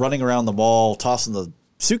guy running around the mall, tossing the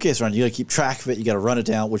suitcase around. You got to keep track of it. You got to run it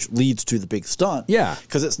down, which leads to the big stunt. Yeah.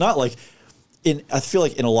 Because it's not like, I feel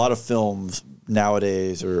like in a lot of films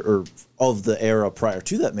nowadays or of the era prior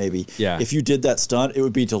to that maybe, if you did that stunt, it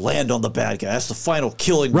would be to land on the bad guy. That's the final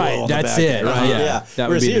killing blow on the bad guy. Right, yeah. That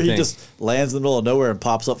Whereas would be here, the he thing. just lands in the middle of nowhere and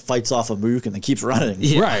pops up, fights off a mook, and then keeps running.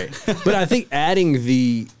 Right. But I think adding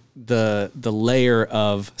the the layer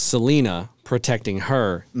of Selena protecting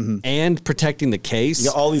her and protecting the case. You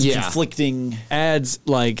got all these conflicting adds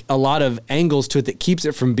like a lot of angles to it that keeps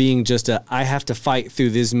it from being just I have to fight through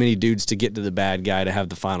this many dudes to get to the bad guy to have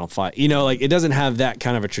the final fight. You know, like it doesn't have that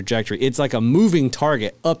kind of a trajectory. It's like a moving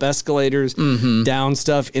target, up escalators, down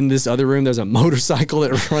stuff. In this other room, there's a motorcycle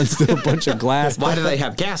that runs through a bunch of glass. Why do they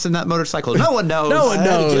have gas in that motorcycle? No one knows. No one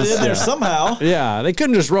knows. Get in there somehow. Yeah, they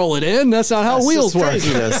couldn't just roll it in. That's not how wheels work.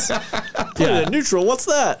 Put it in neutral. What's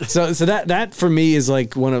that? So that for me is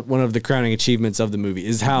like one of the crowning achievements of the movie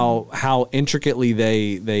is how intricately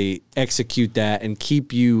they execute that and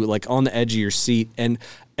keep you like on the edge of your seat, and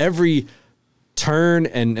every turn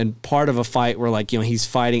and part of a fight where like, you know, he's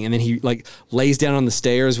fighting and then he like lays down on the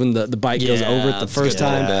stairs when the bike goes over it the first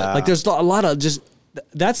time. Like there's a lot of just.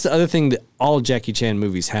 That's the other thing that all Jackie Chan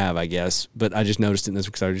movies have, I guess, but I just noticed it in this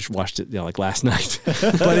because I just watched it, you know, like last night.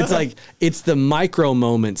 But it's like, it's the micro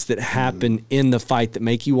moments that happen in the fight that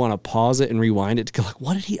make you want to pause it and rewind it to go like,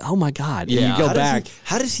 what did he, oh my God. And you go back.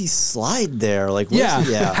 How does he slide there? Like,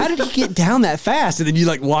 how did he get down that fast? And then you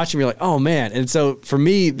like watch him, you're like, oh man. And so for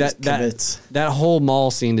me, that whole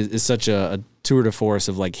mall scene is such a tour de force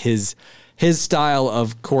of like his style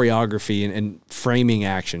of choreography and framing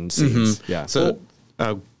action scenes. Yeah. So,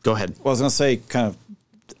 go ahead. Well, I was going to say, kind of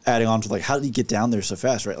adding on to like, how did he get down there so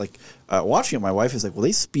fast, right? Like, watching it, my wife is like, well,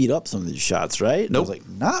 they speed up some of these shots, right? Nope. I was like,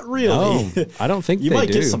 not really. No, I don't think you they might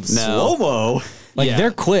do. get some slow-mo. Like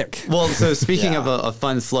they're quick. Well, so speaking of a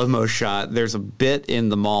fun slow-mo shot, there's a bit in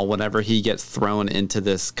the mall whenever he gets thrown into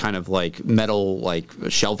this kind of like metal like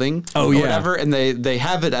shelving or whatever, and they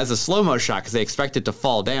have it as a slow-mo shot because they expect it to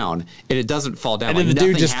fall down, and it doesn't fall down. And like then the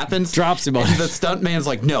nothing dude just happens. drops him on and the stuntman's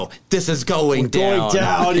like, no, this is going down.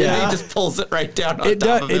 And he just pulls it right down on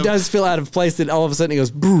top of him. It does feel out of place that all of a sudden he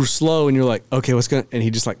goes brr, slow, and you're like, okay, what's going? And he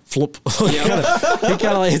just like flip. He kind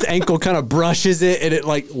of like his ankle kind of brushes it, and it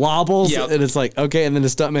like wobbles, and it's like okay, and then the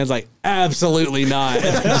stuntman's like, absolutely not.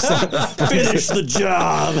 Finish the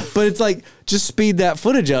job. But it's like, just speed that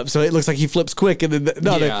footage up so it looks like he flips quick, and then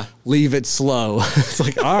they leave it slow. It's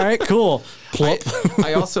like, all right, cool. Plop.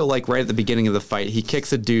 I also like right at the beginning of the fight, he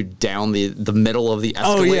kicks a dude down the middle of the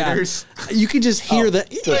escalators. You can just hear the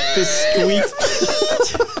squeak.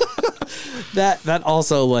 That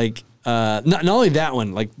also like not only that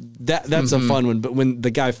one, like that's a fun one, but when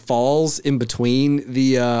the guy falls in between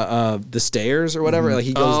the stairs or whatever, like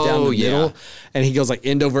he goes down the middle and he goes like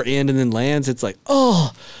end over end and then lands, it's like,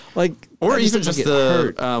 like, or even just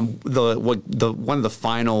the one of the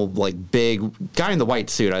final like big guy in the white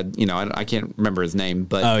suit. I can't remember his name,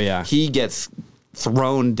 but he gets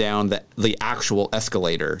thrown down the actual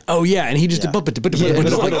escalator. Oh yeah, and he just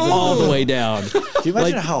like all the way down. Do you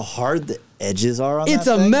imagine how hard the edges are on it's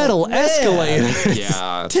that thing? A metal escalator.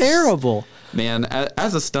 It's terrible. Man,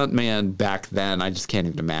 as a stuntman back then, I just can't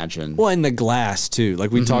even imagine. Well, and the glass too.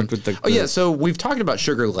 Like we talked with the so we've talked about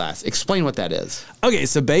sugar glass. Explain what that is. Okay,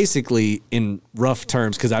 so basically, in rough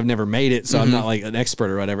terms, because I've never made it, so I'm not like an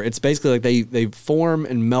expert or whatever. It's basically like they form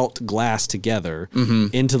and melt glass together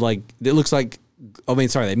into like, it looks like,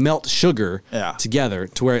 they melt sugar together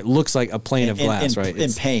to where it looks like a plane of glass, right?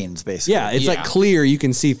 In panes, basically. Yeah, it's like clear, you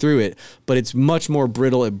can see through it, but it's much more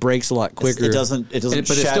brittle. It breaks a lot quicker. It doesn't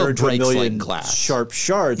shatter into a million glass. Sharp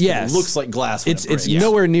shards. Yes. It looks like glass. It's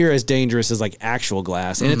nowhere near as dangerous as like actual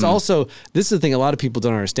glass. And it's also, this is the thing a lot of people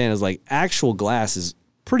don't understand, is like actual glass is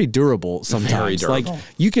pretty durable sometimes. Very durable. Like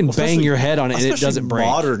you can bang your head on it and it doesn't break.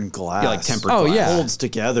 Modern glass, like tempered glass, holds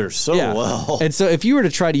together so well. And so if you were to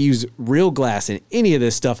try to use real glass in any of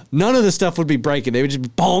this stuff, none of the stuff would be breaking. They would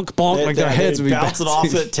just bonk, like their heads would be bouncing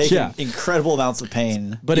off it, taking incredible amounts of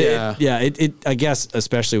pain. But it I guess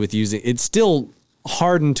especially with using, it's still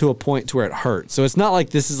hardened to a point to where it hurts. So it's not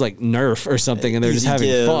like this is like Nerf or something and they're just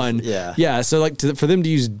having fun. Yeah. So like for them to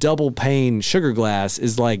use double pane sugar glass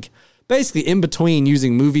is like basically in between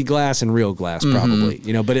using movie glass and real glass, probably,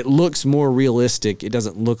 but it looks more realistic. It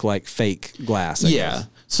doesn't look like fake glass. I guess.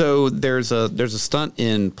 So there's a stunt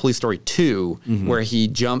in Police Story 2 where he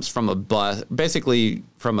jumps from a bus, basically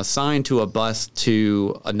from a sign to a bus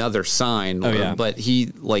to another sign. But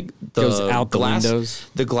he like goes out glass, the windows.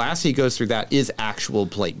 The glass he goes through that is actual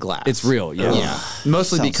plate glass. It's real. Yeah.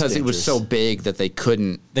 Mostly because it was so big that they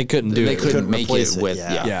couldn't make it with.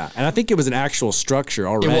 And I think it was an actual structure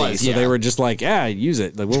already. It was, so they were just like, use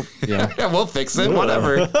it. Like we'll fix it.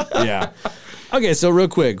 Whatever. Okay, so real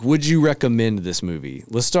quick, would you recommend this movie?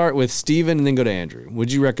 Let's start with Steven and then go to Andrew. Would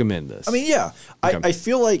you recommend this? I mean, yeah. Okay. I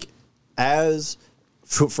feel like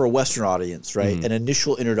for a Western audience, right, an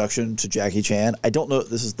initial introduction to Jackie Chan, I don't know if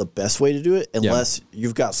this is the best way to do it unless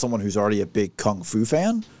you've got someone who's already a big Kung Fu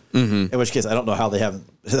fan. In which case, I don't know how you have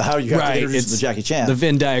to introduce them to Jackie Chan. The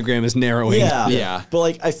Venn diagram is narrowing. Yeah. But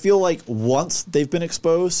like, I feel like once they've been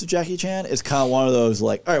exposed to Jackie Chan, it's kind of one of those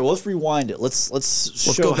like, all right, well, let's rewind it. Let's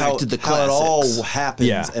show go back how to the it all classics.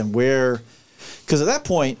 happens and where. Because at that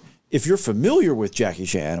point, if you're familiar with Jackie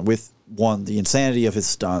Chan, with the insanity of his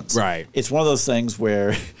stunts, right? It's one of those things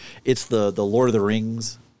where it's the Lord of the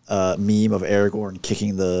Rings meme of Aragorn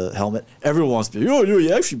kicking the helmet. Everyone wants to be,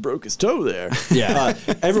 he actually broke his toe there. Yeah.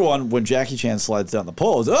 Everyone, when Jackie Chan slides down the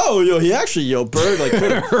pole, is, he actually, burned like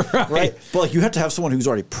right. But like, you have to have someone who's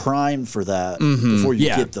already primed for that before you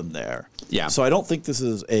get them there. Yeah. So I don't think this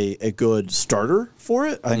is a good starter for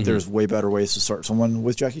it. I think there's way better ways to start someone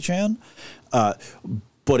with Jackie Chan.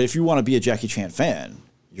 But if you want to be a Jackie Chan fan,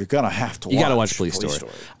 you're gonna have to. You gotta watch Police Story.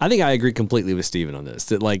 I think I agree completely with Steven on this.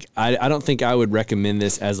 That like I don't think I would recommend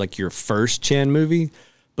this as like your first Chan movie,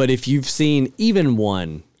 but if you've seen even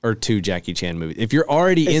 1 or 2 Jackie Chan movies, if you're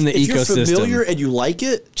already in the ecosystem, you're familiar and you like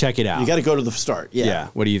it, check it out. You got to go to the start. Yeah.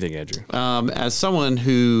 What do you think, Andrew? As someone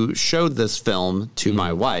who showed this film to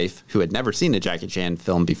my wife, who had never seen a Jackie Chan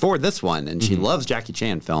film before this one, and she loves Jackie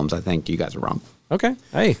Chan films, I think you guys are wrong. Okay.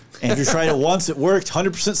 Hey. Andrew tried it once. It worked.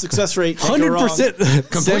 100% success rate. 100%.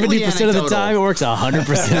 70% of the time, it works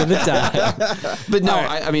 100% of the time. But no,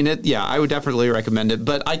 right. I would definitely recommend it.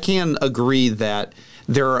 But I can agree that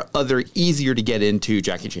there are other easier to get into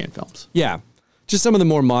Jackie Chan films. Yeah. Just some of the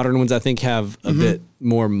more modern ones, I think, have a bit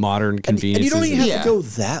more modern conveniences. And you don't even have to go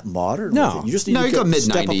that modern. No. With it. You just need to go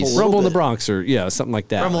mid-90s. Rumble in the Bronx or, something like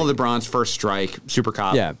that. Rumble in the Bronx, First Strike, Super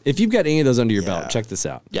Cop. Yeah. If you've got any of those under your belt, check this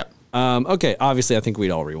out. Yep. Okay, obviously, I think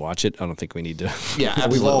we'd all rewatch it. I don't think we need to. Yeah,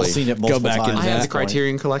 absolutely. We've all seen it multiple times. I have the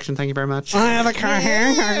Criterion Collection. Thank you very much. I have a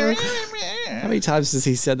Criterion. How many times has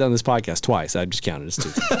he said that on this podcast? Twice. I just counted as 2.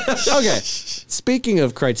 Okay. Speaking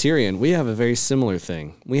of Criterion, we have a very similar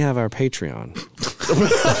thing. We have our Patreon.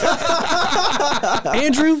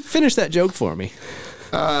 Andrew, finish that joke for me.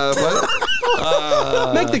 What?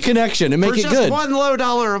 Make the connection and make it good. For just $1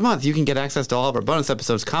 low a month, you can get access to all of our bonus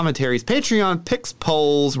episodes, commentaries, Patreon picks,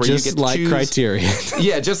 polls, where just you get to like choose. Criterion.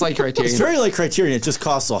 Yeah, just like Criterion. It's very like Criterion. It just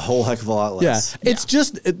costs a whole heck of a lot less. Yeah, it's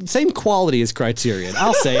just same quality as Criterion.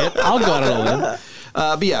 I'll say it. I'll go out on a limb.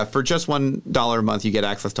 But yeah, for just $1 a month, you get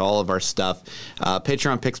access to all of our stuff.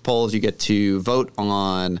 Patreon picks polls. You get to vote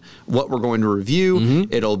on what we're going to review.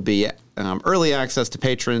 It'll be early access to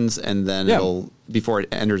patrons, and then before it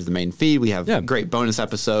enters the main feed, we have great bonus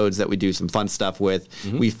episodes that we do some fun stuff with.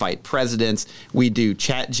 We fight presidents. We do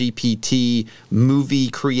Chat GPT, movie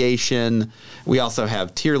creation. We also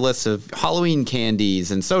have tier lists of Halloween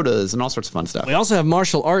candies and sodas and all sorts of fun stuff. We also have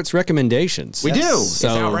martial arts recommendations. We do. So,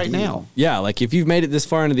 it's out right now. Yeah, like if you've made it this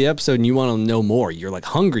far into the episode and you want to know more, you're like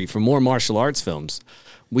hungry for more martial arts films.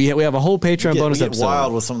 We have a whole Patreon bonus episode.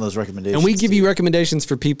 Wild with some of those recommendations. And we give you recommendations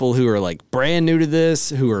for people who are like brand new to this,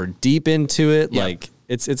 who are deep into it. Yep. Like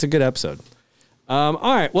it's a good episode. All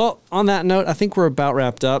right. Well, on that note, I think we're about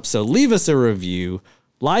wrapped up. So leave us a review,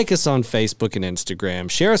 like us on Facebook and Instagram,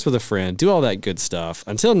 share us with a friend, do all that good stuff.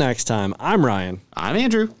 Until next time, I'm Ryan. I'm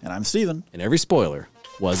Andrew. And I'm Steven. And every spoiler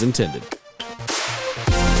was intended.